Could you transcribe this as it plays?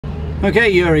Okay,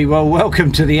 Yuri, well,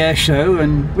 welcome to the Airshow,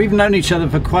 and we've known each other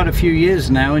for quite a few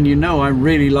years now, and you know I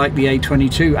really like the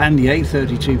A22 and the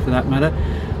A32 for that matter.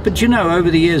 But you know, over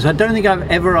the years, I don't think I've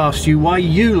ever asked you why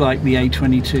you like the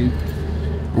A22.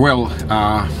 Well,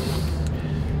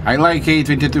 I like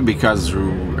A22 because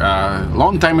a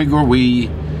long time ago we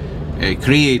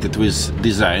created with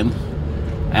design,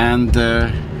 and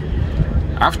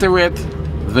afterward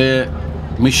the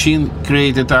machine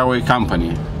created our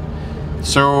company.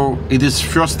 So it is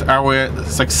first our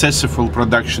successful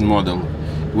production model.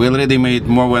 We already made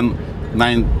more than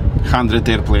 900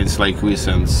 airplanes like this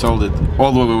and sold it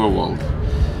all over the world.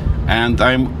 And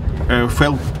I'm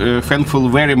thankful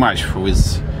very much for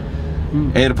this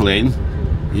airplane.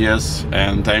 Yes,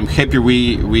 and I'm happy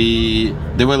we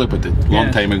developed it long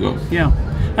time ago. Yeah,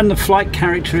 and the flight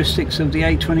characteristics of the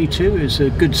A22 is a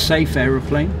good, safe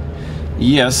aeroplane.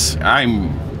 Yes,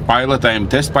 I'm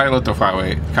test pilot of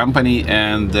our company,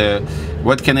 and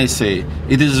what can I say?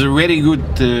 It is a very good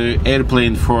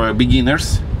airplane for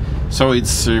beginners, so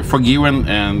it's forgiven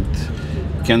and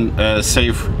can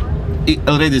it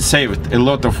already saved a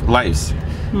lot of lives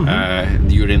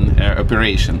during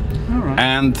operation. All right.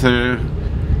 And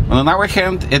on the other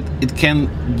hand, it can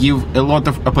give a lot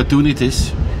of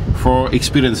opportunities for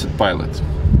experienced pilots.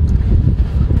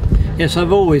 Yes,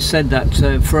 I've always said that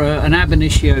for an ab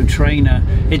initio trainer,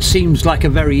 it seems like a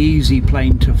very easy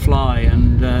plane to fly,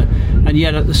 and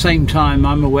yet at the same time,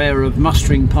 I'm aware of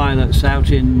mustering pilots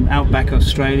out in outback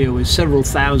Australia with several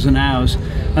thousand hours,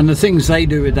 and the things they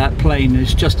do with that plane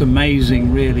is just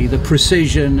amazing, really. The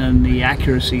precision and the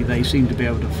accuracy they seem to be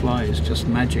able to fly is just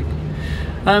magic.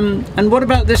 And what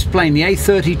about this plane, the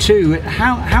A32?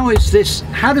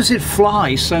 How does it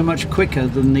fly so much quicker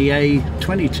than the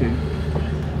A22?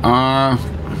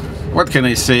 What can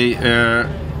I say?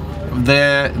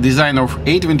 The design of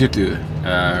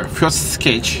A22, first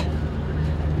sketch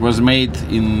was made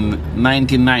in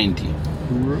 1990.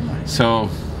 Right. So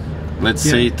let's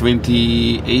say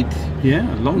 28. Yeah,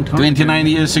 a long time. 29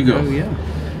 years ago. Oh, yeah.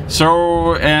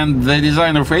 So, and the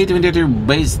design of A22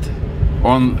 based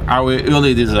on our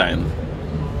early design,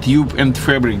 tube and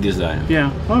fabric design.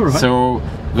 Yeah. All right. So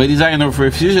the design of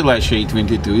a fuselage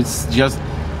A22, it's just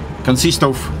consists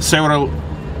of several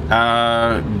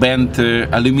bent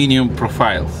aluminium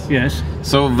profiles. Yes.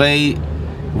 So they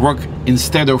work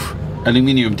instead of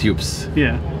aluminium tubes.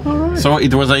 Yeah. All right. So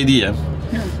it was idea,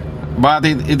 but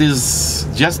it is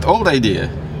just old idea.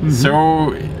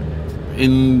 So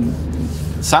in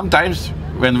sometimes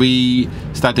when we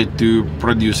started to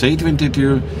produce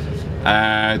A22,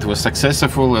 it was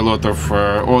successful, a lot of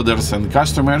orders and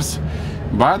customers,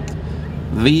 but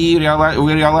we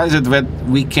realized that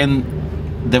we can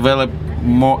develop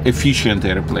more efficient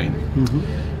airplane.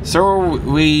 So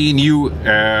we knew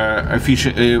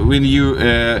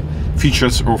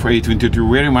features of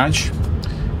A22 very much,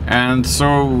 and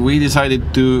so we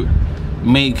decided to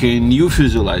make a new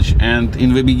fuselage. And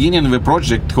in the beginning of the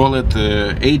project, call it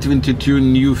A22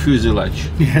 new fuselage.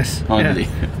 Yes. Only.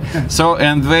 Yeah. So,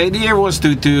 and the idea was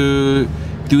to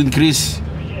increase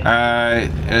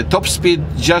top speed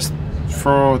just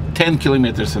for 10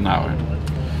 kilometers an hour.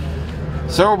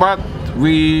 So, but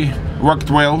we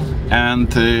worked well,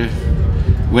 and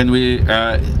when we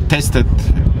tested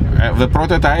the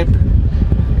prototype,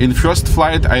 in first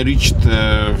flight I reached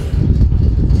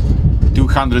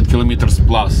 200 kilometers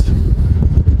plus.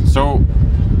 So,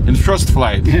 in first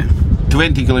flight,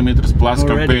 20 kilometers plus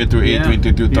already, compared to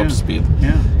A22 top speed.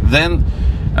 Yeah. Then,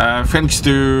 thanks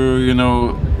to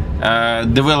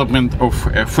development of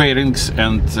fairings,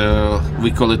 and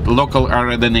we call it local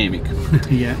aerodynamic.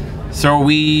 Yeah. So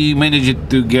we managed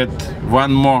to get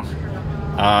one more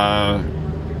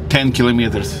 10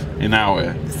 kilometers an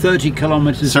hour. 30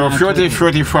 kilometers. So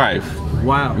 35.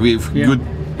 Wow. With good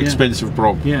expensive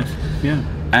prop. Yes. Yeah.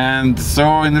 And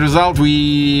so in the result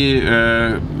we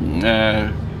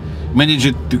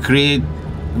managed to create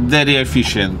very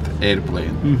efficient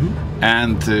airplane,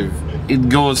 and it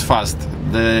goes fast.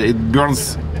 It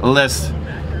burns less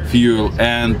fuel,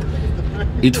 and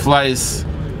it flies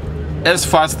as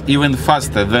fast, even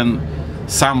faster than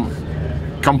some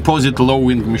composite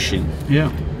low-wing machine.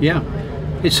 Yeah, yeah.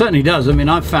 It certainly does. I mean,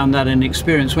 I've found that in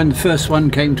experience. When the first one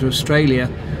came to Australia,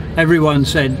 everyone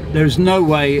said there's no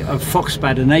way a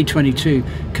Foxbat, an A22,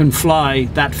 can fly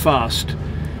that fast.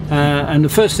 And the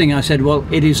first thing I said, well,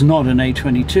 it is not an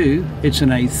A22, it's an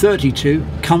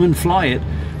A32, come and fly it.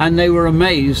 And they were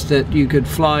amazed that you could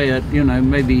fly at, you know,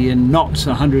 maybe in knots,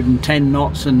 110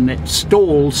 knots, and it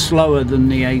stalls slower than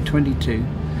the A22.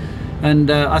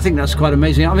 And I think that's quite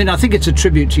amazing. I mean, I think it's a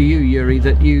tribute to you, Yuri,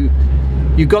 that you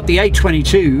you got the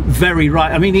A22 very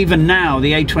right. I mean, even now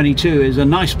the A22 is a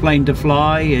nice plane to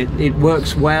fly. It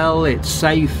works well, it's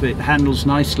safe, it handles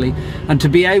nicely, and to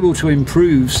be able to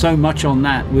improve so much on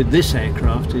that with this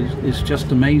aircraft is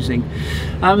just amazing.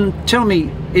 Tell me,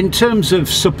 in terms of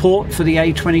support for the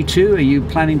A22, are you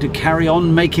planning to carry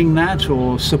on making that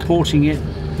or supporting it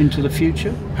into the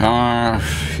future?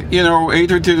 You know,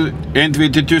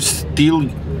 A22 still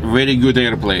very good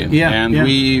airplane, and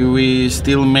we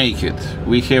still make it.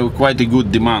 We have quite a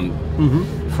good demand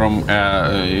from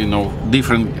you know,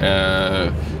 different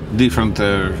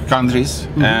countries,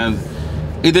 and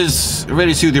it is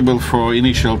very suitable for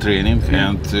initial training,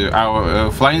 and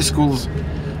our flying schools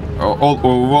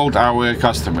all our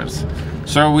customers.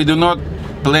 So we do not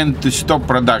plan to stop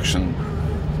production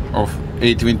of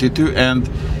A22, and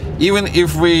even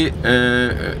if we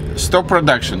stop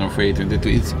production of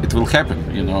A22, it will happen,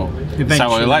 you know. Eventually, it's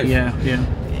our life.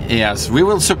 Yes, we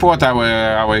will support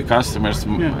our customers.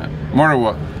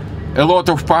 Moreover, a lot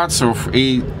of parts of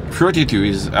A32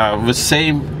 is the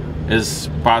same as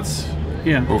parts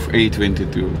of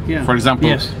A22. For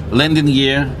example, landing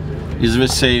gear is the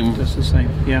same. Just the same,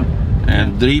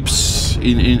 and grips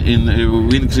in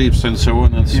wing grips and so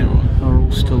on and so on are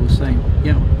all still the same.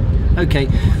 Okay,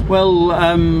 well,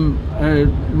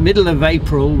 middle of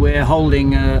April we're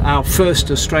holding our first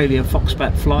Australia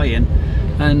Foxbat fly-in,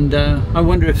 and I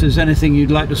wonder if there's anything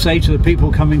you'd like to say to the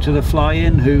people coming to the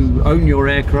fly-in who own your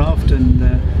aircraft and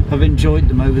have enjoyed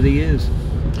them over the years.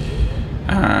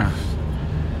 I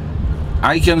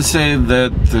can say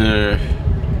that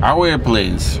our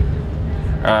airplanes,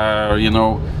 you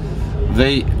know,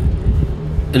 they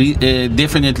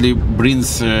definitely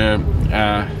brings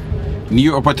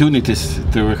new opportunities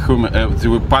to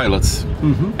pilots,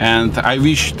 and I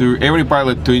wish to every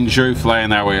pilot to enjoy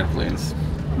flying our airplanes.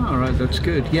 All right, that's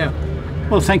good.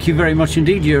 Well, thank you very much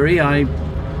indeed, Yuri. I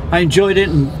enjoyed it,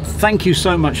 and thank you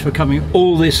so much for coming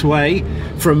all this way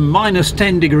from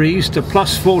 -10 degrees to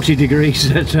 +40 degrees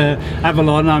at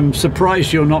Avalon. I'm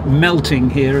surprised you're not melting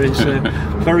here. It's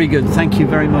very good. Thank you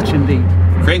very much indeed.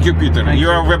 Thank you, Peter. You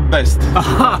are the best.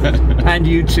 And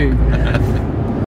you too.